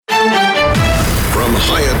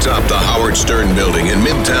atop the Howard Stern Building in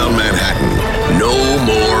Midtown Manhattan. No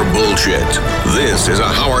more bullshit. This is a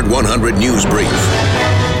Howard 100 News Brief.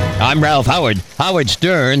 I'm Ralph Howard. Howard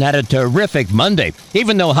Stern had a terrific Monday,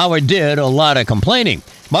 even though Howard did a lot of complaining.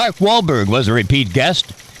 Mark Wahlberg was a repeat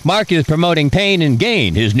guest. Mark is promoting Pain and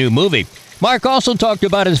Gain, his new movie. Mark also talked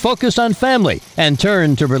about his focus on family and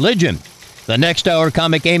turn to religion. The next hour,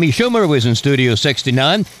 comic Amy Schumer was in Studio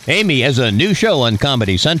 69. Amy has a new show on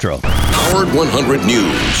Comedy Central. Howard 100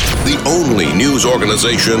 News, the only news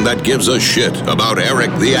organization that gives a shit about Eric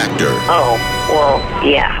the actor. Oh, well,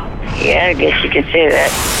 yeah. Yeah, I guess you could say that.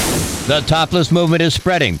 The Topless movement is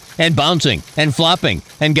spreading and bouncing and flopping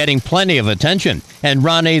and getting plenty of attention. And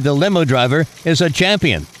Ronnie, the limo driver, is a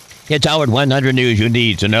champion. It's Howard 100 News you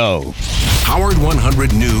need to know. Howard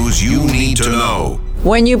 100 News you need to know.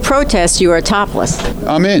 When you protest, you are topless.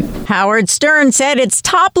 I'm in. Howard Stern said it's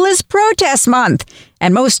Topless Protest Month.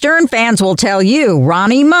 And most Stern fans will tell you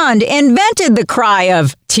Ronnie Mund invented the cry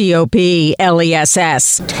of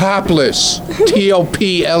T-O-P-L-E-S-S. Topless.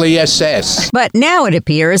 T-O-P-L-E-S-S. But now it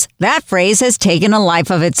appears that phrase has taken a life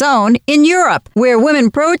of its own in Europe, where women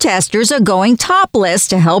protesters are going topless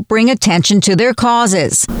to help bring attention to their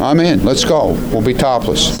causes. I'm in. Let's go. We'll be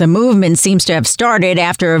topless. The movement seems to have started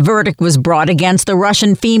after a verdict was brought against the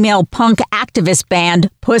Russian female punk activist band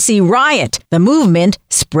Pussy Riot. The movement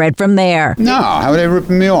spread from there. No, how are they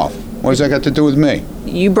ripping me off? What does that got to do with me?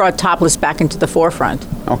 You brought topless back into the forefront.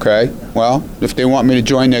 Okay, well, if they want me to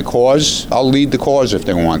join their cause, I'll lead the cause if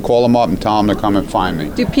they want. Call them up and tell them to come and find me.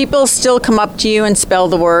 Do people still come up to you and spell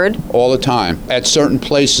the word? All the time. At certain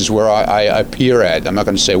places where I appear at, I'm not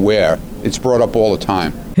going to say where, it's brought up all the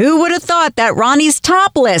time. Who would have thought that Ronnie's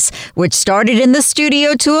Topless, which started in the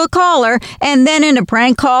studio to a caller and then in a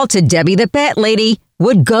prank call to Debbie the Pet Lady,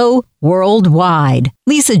 would go worldwide?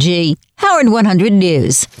 Lisa G., Howard 100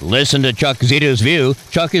 News. Listen to Chuck Zito's View.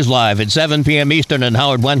 Chuck is live at 7 p.m. Eastern on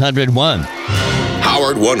Howard 101.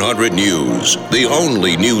 Howard 100 News, the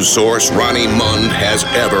only news source Ronnie Mund has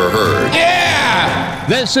ever heard. Yeah!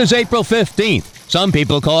 This is April 15th. Some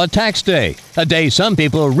people call it Tax Day, a day some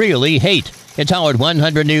people really hate. It's Howard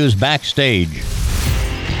 100 News Backstage.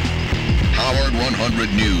 Howard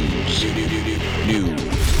 100 News.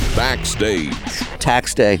 Backstage.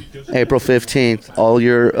 Tax Day, April 15th. All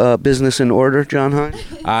your business in order, John Hine?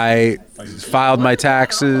 I filed my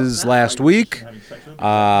taxes last week.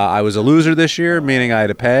 I was a loser this year, meaning I had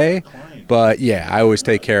to pay. But yeah, I always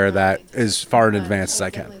take care of that as far in advance as I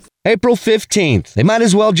can. April 15th. They might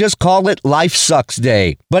as well just call it Life Sucks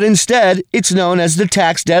Day. But instead, it's known as the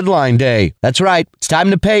Tax Deadline Day. That's right, it's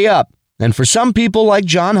time to pay up. And for some people like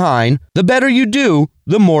John Hine, the better you do,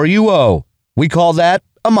 the more you owe. We call that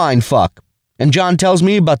a mind fuck. And John tells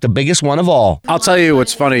me about the biggest one of all. I'll tell you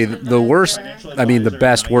what's funny. The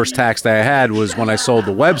best worst tax day I had was when I sold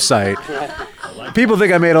the website. People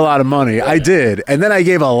think I made a lot of money. I did. And then I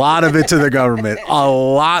gave a lot of it to the government. A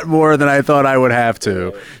lot more than I thought I would have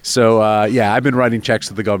to. So, I've been writing checks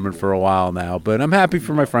to the government for a while now. But I'm happy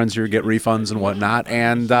for my friends who get refunds and whatnot.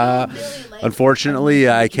 And unfortunately,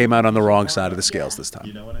 I came out on the wrong side of the scales this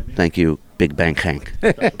time. Thank you, Big Bank Hank.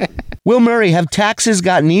 Will Murray, have taxes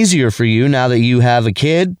gotten easier for you now that you have a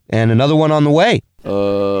kid and another one on the way?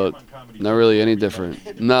 Not really any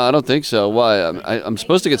different. No, I don't think so. Why? I'm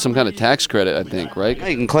supposed to get some kind of tax credit, I think, right? Yeah,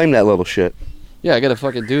 you can claim that little shit. Yeah, I gotta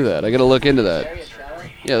fucking do that. I gotta look into that.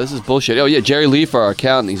 Yeah, this is bullshit. Oh yeah, Jerry Leaf, our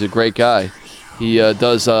accountant, he's a great guy. He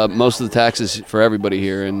does most of the taxes for everybody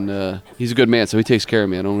here, and he's a good man, so he takes care of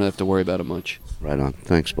me. I don't have to worry about it much. Right on.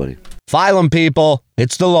 Thanks, buddy. File 'em, people.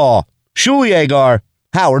 It's the law. Shuli Agar,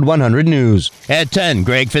 Howard 100 News. At 10,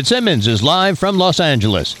 Greg Fitzsimmons is live from Los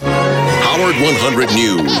Angeles. Howard 100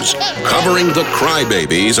 News, covering the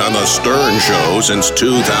crybabies on the Stern Show since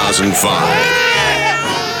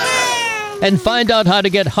 2005. And find out how to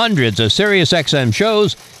get hundreds of SiriusXM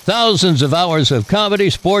shows, thousands of hours of comedy,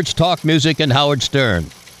 sports, talk, music, and Howard Stern.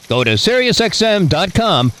 Go to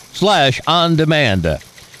SiriusXM.com/on-demand.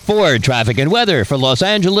 For traffic and weather for Los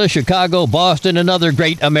Angeles, Chicago, Boston, and other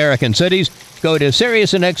great American cities, go to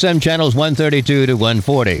Sirius and XM channels 132 to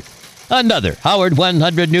 140. Another Howard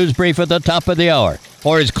 100 News Brief at the top of the hour,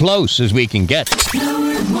 or as close as we can get.